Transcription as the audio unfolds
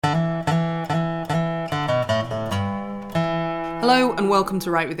Hello and welcome to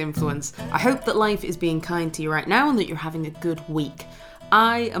Write with Influence. I hope that life is being kind to you right now and that you're having a good week.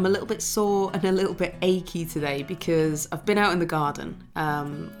 I am a little bit sore and a little bit achy today because I've been out in the garden.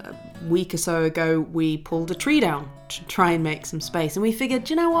 A week or so ago we pulled a tree down to try and make some space, and we figured,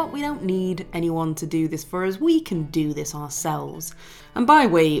 you know what, we don't need anyone to do this for us, we can do this ourselves. And by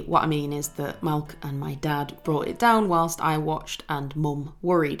we, what I mean is that Malk and my dad brought it down whilst I watched and Mum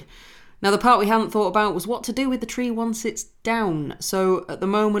worried. Now, the part we hadn't thought about was what to do with the tree once it's down. So at the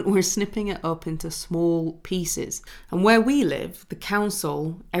moment, we're snipping it up into small pieces. And where we live, the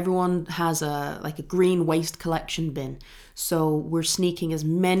council, everyone has a green waste collection bin. So we're sneaking as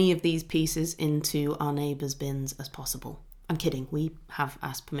many of these pieces into our neighbours' bins as possible. I'm kidding, we have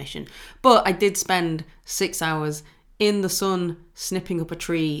asked permission. But I did spend 6 hours in the sun snipping up a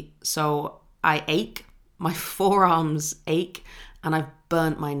tree, so I ache, my forearms ache, and I've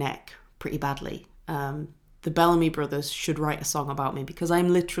burnt my neck pretty badly. The Bellamy Brothers should write a song about me because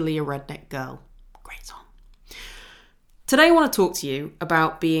I'm literally a redneck girl. Great song. Today I want to talk to you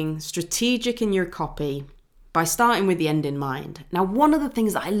about being strategic in your copy by starting with the end in mind. Now, one of the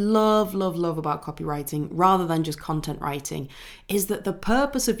things that I love about copywriting, rather than just content writing, is that the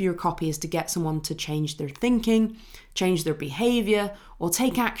purpose of your copy is to get someone to change their thinking, change their behavior, or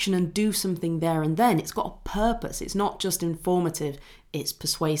take action and do something there and then. It's got a purpose. It's not just informative, it's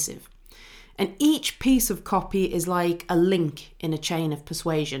persuasive. And each piece of copy is like a link in a chain of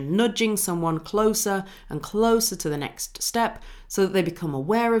persuasion, nudging someone closer and closer to the next step so that they become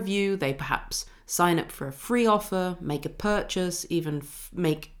aware of you, they perhaps sign up for a free offer, make a purchase,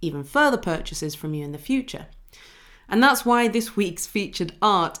 make even further purchases from you in the future. And that's why this week's featured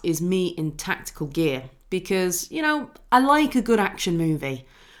art is me in tactical gear, because, I like a good action movie.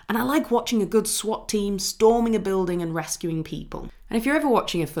 And I like watching a good SWAT team storming a building and rescuing people. And if you're ever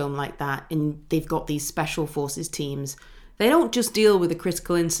watching a film like that and they've got these special forces teams, they don't just deal with a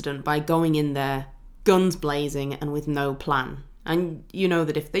critical incident by going in there, guns blazing and with no plan. And you know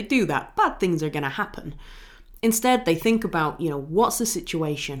that if they do that, bad things are going to happen. Instead, they think about, what's the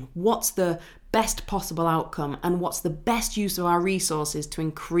situation? What's the best possible outcome? And what's the best use of our resources to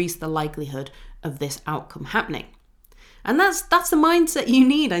increase the likelihood of this outcome happening? And that's the mindset you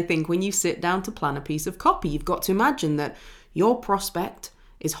need, I think, when you sit down to plan a piece of copy. You've got to imagine that your prospect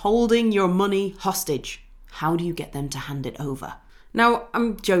is holding your money hostage. How do you get them to hand it over? Now,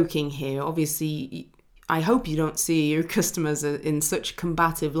 I'm joking here. Obviously, I hope you don't see your customers in such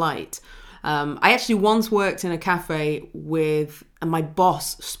combative light. I actually once worked in a cafe and my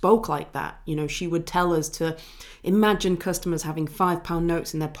boss spoke like that. She would tell us to imagine customers having £5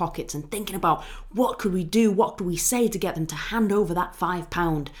 notes in their pockets and thinking about what could we do, what could we say to get them to hand over that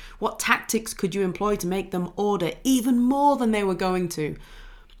 £5? What tactics could you employ to make them order even more than they were going to?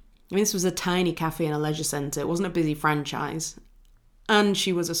 This was a tiny cafe in a leisure centre. It wasn't a busy franchise. And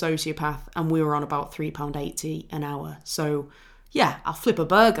she was a sociopath and we were on about £3.80 an hour. So yeah, I'll flip a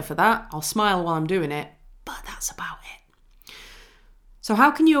burger for that. I'll smile while I'm doing it, but that's about it. So how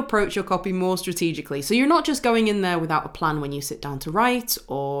can you approach your copy more strategically? So you're not just going in there without a plan when you sit down to write,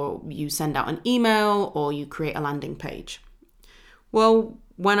 or you send out an email, or you create a landing page. Well,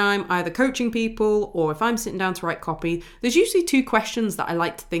 when I'm either coaching people or if I'm sitting down to write copy, there's usually two questions that I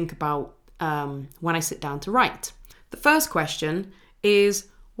like to think about when I sit down to write. The first question is,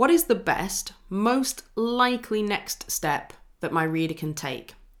 what is the best, most likely next step that my reader can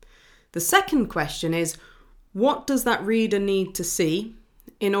take? The second question is, what does that reader need to see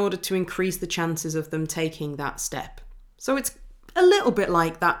in order to increase the chances of them taking that step? So it's a little bit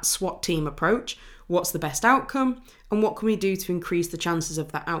like that SWAT team approach. What's the best outcome and what can we do to increase the chances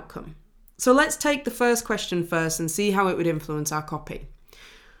of that outcome? So let's take the first question first and see how it would influence our copy.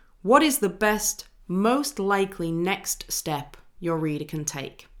 What is the best, most likely next step your reader can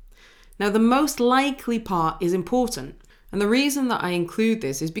take? Now, the most likely part is important. And the reason that I include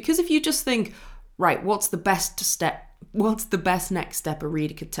this is because if you just think, right, what's the best next step a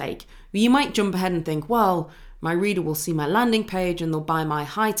reader could take? You might jump ahead and think, well, my reader will see my landing page and they'll buy my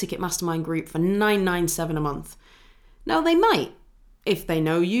high ticket mastermind group for $997 a month. Now, they might. If they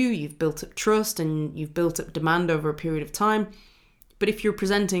know you've built up trust and you've built up demand over a period of time. But if you're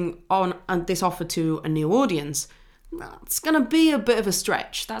presenting on this offer to a new audience, that's going to be a bit of a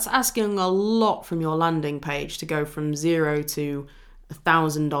stretch. That's asking a lot from your landing page to go from zero to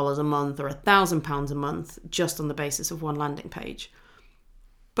 $1,000 a month or £1,000 a month just on the basis of one landing page.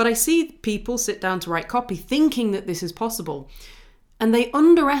 But I see people sit down to write copy thinking that this is possible, and they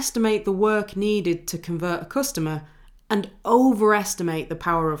underestimate the work needed to convert a customer and overestimate the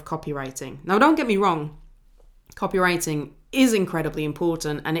power of copywriting. Now, don't get me wrong, copywriting is incredibly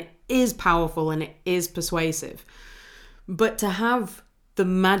important and it is powerful and it is persuasive. But to have the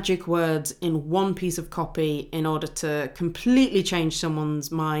magic words in one piece of copy in order to completely change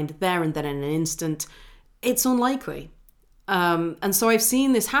someone's mind there and then in an instant, it's unlikely. And so I've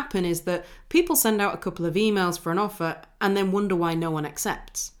seen this happen, is that people send out a couple of emails for an offer and then wonder why no one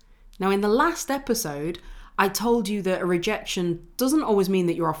accepts. Now, in the last episode, I told you that a rejection doesn't always mean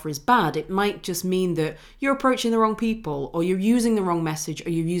that your offer is bad. It might just mean that you're approaching the wrong people, or you're using the wrong message, or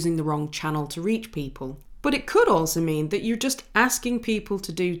you're using the wrong channel to reach people. But it could also mean that you're just asking people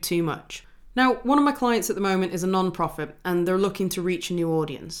to do too much. Now, one of my clients at the moment is a non-profit and they're looking to reach a new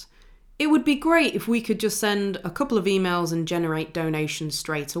audience. It would be great if we could just send a couple of emails and generate donations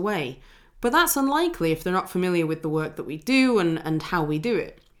straight away. But that's unlikely if they're not familiar with the work that we do and how we do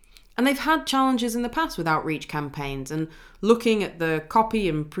it. And they've had challenges in the past with outreach campaigns, and looking at the copy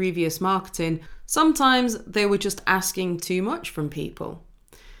and previous marketing, sometimes they were just asking too much from people.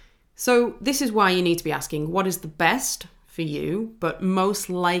 So this is why you need to be asking, what is the best for you, but most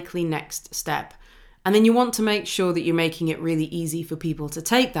likely next step? And then you want to make sure that you're making it really easy for people to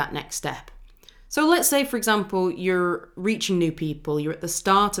take that next step. So let's say, for example, you're reaching new people, you're at the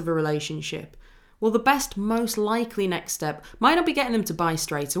start of a relationship. Well, the best, most likely next step might not be getting them to buy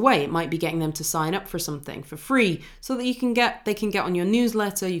straight away. It might be getting them to sign up for something for free so that they can get on your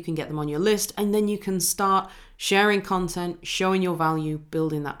newsletter, you can get them on your list, and then you can start sharing content, showing your value,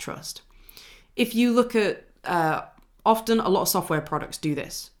 building that trust. If you look at, often a lot of software products do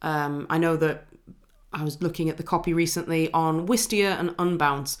this. I know that I was looking at the copy recently on Wistia and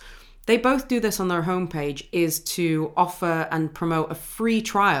Unbounce. They both do this on their homepage, is to offer and promote a free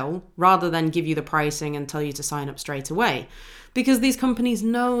trial rather than give you the pricing and tell you to sign up straight away. Because these companies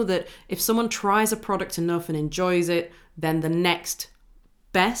know that if someone tries a product enough and enjoys it, then the next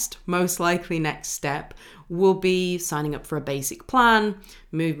best, most likely next step will be signing up for a basic plan,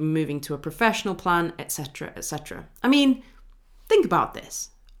 moving to a professional plan, etc., etc. I mean, think about this.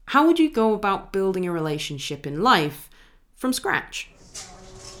 How would you go about building a relationship in life from scratch?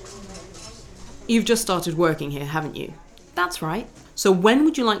 You've just started working here, haven't you? That's right. So when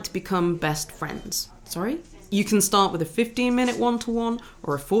would you like to become best friends? Sorry? You can start with a 15-minute one-to-one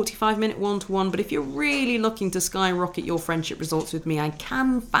or a 45-minute one-to-one, but if you're really looking to skyrocket your friendship results with me, I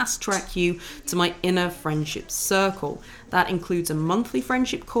can fast-track you to my inner friendship circle. That includes a monthly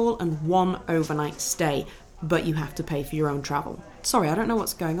friendship call and one overnight stay, but you have to pay for your own travel. Sorry, I don't know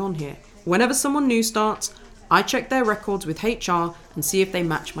what's going on here. Whenever someone new starts, I check their records with HR and see if they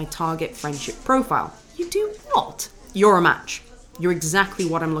match my target friendship profile. You do what? You're a match. You're exactly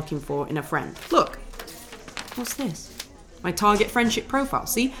what I'm looking for in a friend. Look. What's this? My target friendship profile.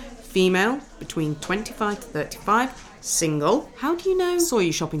 See? Female, between 25 to 35, single. How do you know? Saw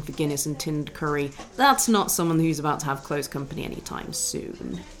you shopping for Guinness and tinned curry. That's not someone who's about to have close company anytime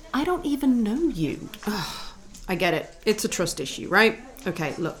soon. I don't even know you. Ugh, I get it. It's a trust issue, right?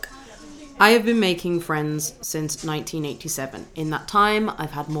 Okay, look. I have been making friends since 1987. In that time,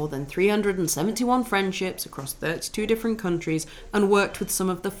 I've had more than 371 friendships across 32 different countries and worked with some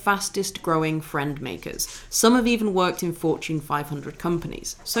of the fastest growing friend makers. Some have even worked in Fortune 500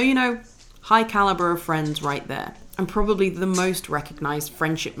 companies. So, high caliber of friends right there. I'm probably the most recognized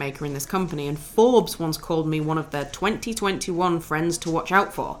friendship maker in this company, and Forbes once called me one of their 2021 friends to watch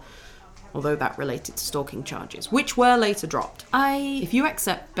out for. Although that related to stalking charges, which were later dropped. If you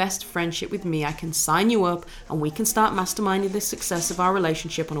accept best friendship with me, I can sign you up and we can start masterminding the success of our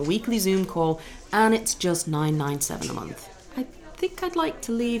relationship on a weekly Zoom call, and it's just $997 a month. I think I'd like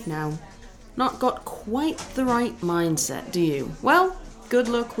to leave now. Not got quite the right mindset, do you? Well, good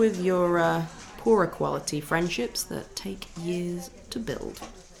luck with your poorer quality friendships that take years to build.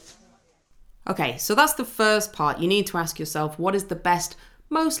 Okay, so that's the first part. You need to ask yourself, what is the best,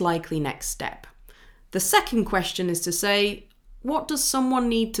 most likely next step? The second question is to say, what does someone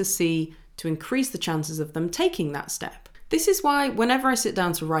need to see to increase the chances of them taking that step? This is why whenever I sit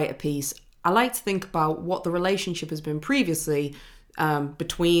down to write a piece, I like to think about what the relationship has been previously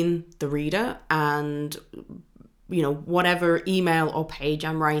between the reader and whatever email or page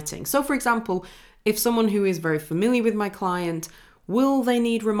I'm writing. So for example, if someone who is very familiar with my client, will they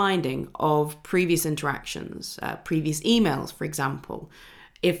need reminding of previous interactions, previous emails, for example?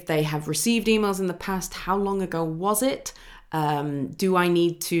 If they have received emails in the past, how long ago was it? Do I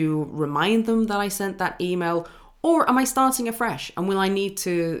need to remind them that I sent that email? Or am I starting afresh? And will I need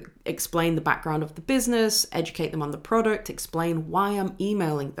to explain the background of the business, educate them on the product, explain why I'm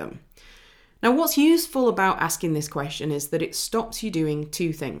emailing them? Now, what's useful about asking this question is that it stops you doing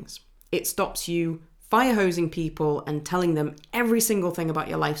two things. It stops you fire hosing people and telling them every single thing about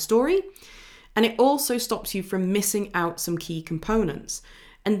your life story. And it also stops you from missing out some key components.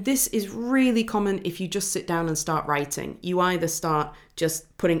 And this is really common if you just sit down and start writing. You either start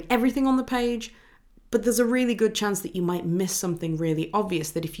just putting everything on the page, but there's a really good chance that you might miss something really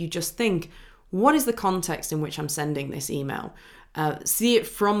obvious, that if you just think, what is the context in which I'm sending this email? See it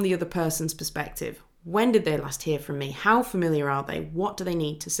from the other person's perspective. When did they last hear from me? How familiar are they? What do they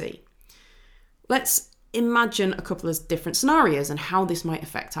need to see? Let's imagine a couple of different scenarios and how this might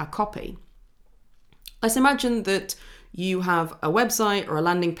affect our copy. Let's imagine that you have a website or a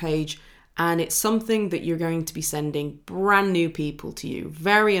landing page and it's something that you're going to be sending brand new people to you,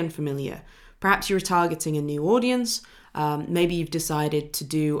 very unfamiliar. Perhaps you're targeting a new audience. Maybe you've decided to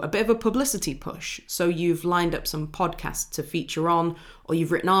do a bit of a publicity push. So you've lined up some podcasts to feature on, or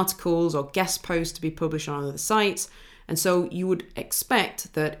you've written articles or guest posts to be published on other sites. And so you would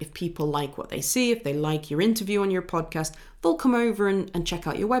expect that if people like what they see, if they like your interview on your podcast, they'll come over and check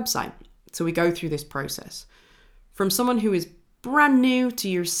out your website. So we go through this process. From someone who is brand new to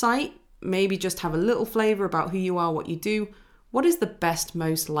your site, maybe just have a little flavor about who you are, what you do, what is the best,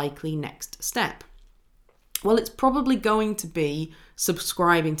 most likely next step? Well, it's probably going to be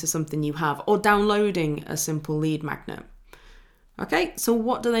subscribing to something you have or downloading a simple lead magnet. Okay, so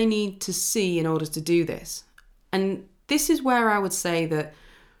what do they need to see in order to do this? And this is where I would say that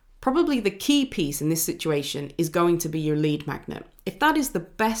probably the key piece in this situation is going to be your lead magnet. If that is the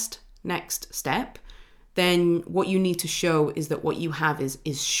best next step, then what you need to show is that what you have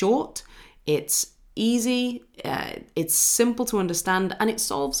is short, it's easy, it's simple to understand, and it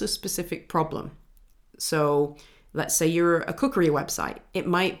solves a specific problem. So let's say you're a cookery website. It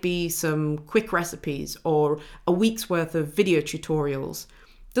might be some quick recipes or a week's worth of video tutorials.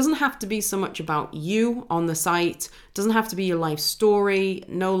 Doesn't have to be so much about you on the site, doesn't have to be your life story,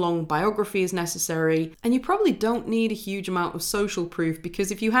 no long biography is necessary, and you probably don't need a huge amount of social proof,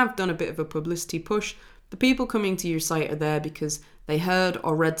 because if you have done a bit of a publicity push, the people coming to your site are there because they heard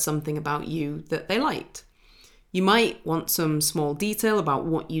or read something about you that they liked. You might want some small detail about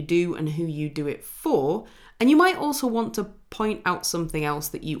what you do and who you do it for, and you might also want to point out something else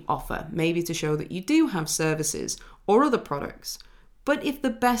that you offer, maybe to show that you do have services or other products. But if the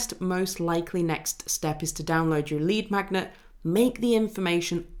best, most likely next step is to download your lead magnet, make the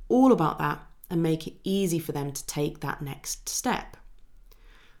information all about that and make it easy for them to take that next step.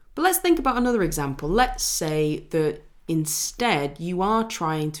 But let's think about another example. Let's say that instead you are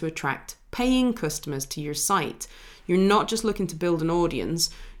trying to attract paying customers to your site. You're not just looking to build an audience,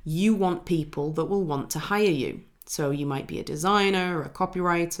 you want people that will want to hire you. So you might be a designer, a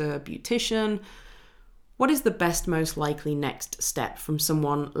copywriter, a beautician. What is the best, most likely next step from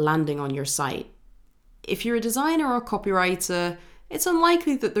someone landing on your site? If you're a designer or a copywriter, it's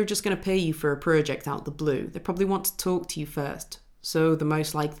unlikely that they're just going to pay you for a project out the blue. They probably want to talk to you first. So the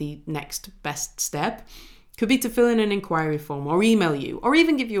most likely next best step could be to fill in an inquiry form or email you or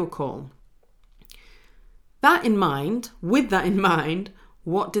even give you a call. With that in mind,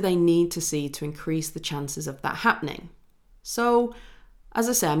 what do they need to see to increase the chances of that happening? So, as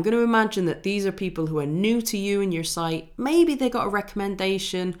I say, I'm going to imagine that these are people who are new to you and your site. Maybe they got a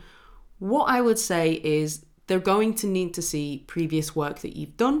recommendation. What I would say is they're going to need to see previous work that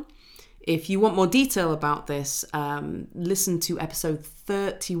you've done. If you want more detail about this, listen to episode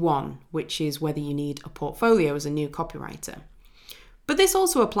 31, which is whether you need a portfolio as a new copywriter. But this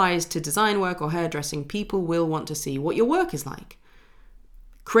also applies to design work or hairdressing. People will want to see what your work is like.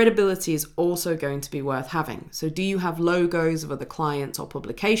 Credibility is also going to be worth having. So do you have logos of other clients or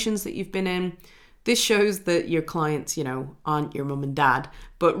publications that you've been in? This shows that your clients, aren't your mum and dad,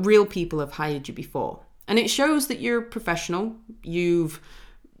 but real people have hired you before. And it shows that you're professional, you've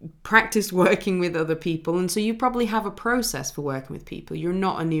practiced working with other people, and so you probably have a process for working with people. You're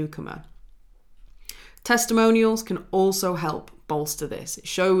not a newcomer. Testimonials can also help bolster this. It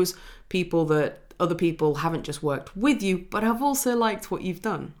shows people that other people haven't just worked with you, but have also liked what you've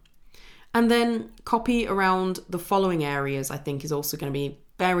done. And then copy around the following areas I think is also going to be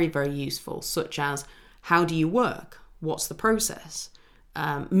very, very useful, such as how do you work? What's the process?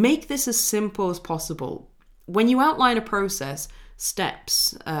 Make this as simple as possible. When you outline a process,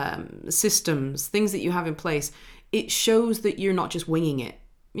 steps, systems, things that you have in place, it shows that you're not just winging it.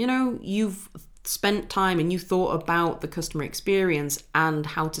 You've spent time and you thought about the customer experience and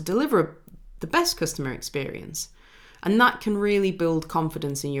how to deliver the best customer experience. And that can really build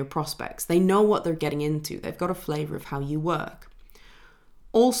confidence in your prospects. They know what they're getting into. They've got a flavour of how you work.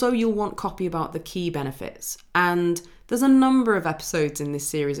 Also, you'll want copy about the key benefits. And there's a number of episodes in this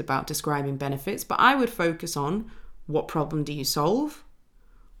series about describing benefits, but I would focus on what problem do you solve?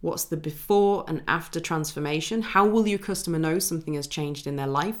 What's the before and after transformation? How will your customer know something has changed in their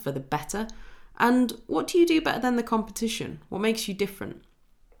life for the better? And what do you do better than the competition? What makes you different?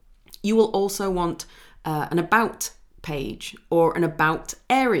 You will also want an about page or an about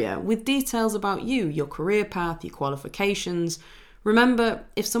area with details about you, your career path, your qualifications. Remember,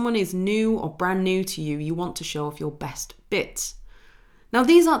 if someone is new or brand new to you, you want to show off your best bits. Now,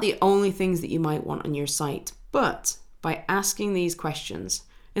 these aren't the only things that you might want on your site, but by asking these questions,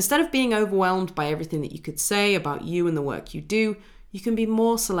 instead of being overwhelmed by everything that you could say about you and the work you do, you can be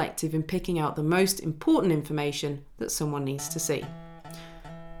more selective in picking out the most important information that someone needs to see.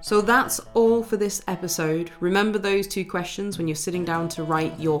 So that's all for this episode. Remember those 2 questions when you're sitting down to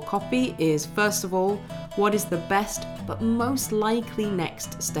write your copy is, first of all, what is the best but most likely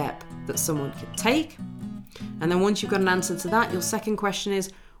next step that someone could take? And then once you've got an answer to that, your second question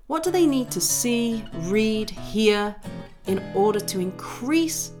is, what do they need to see, read, hear in order to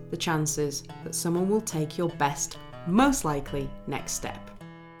increase the chances that someone will take your best, most likely next step?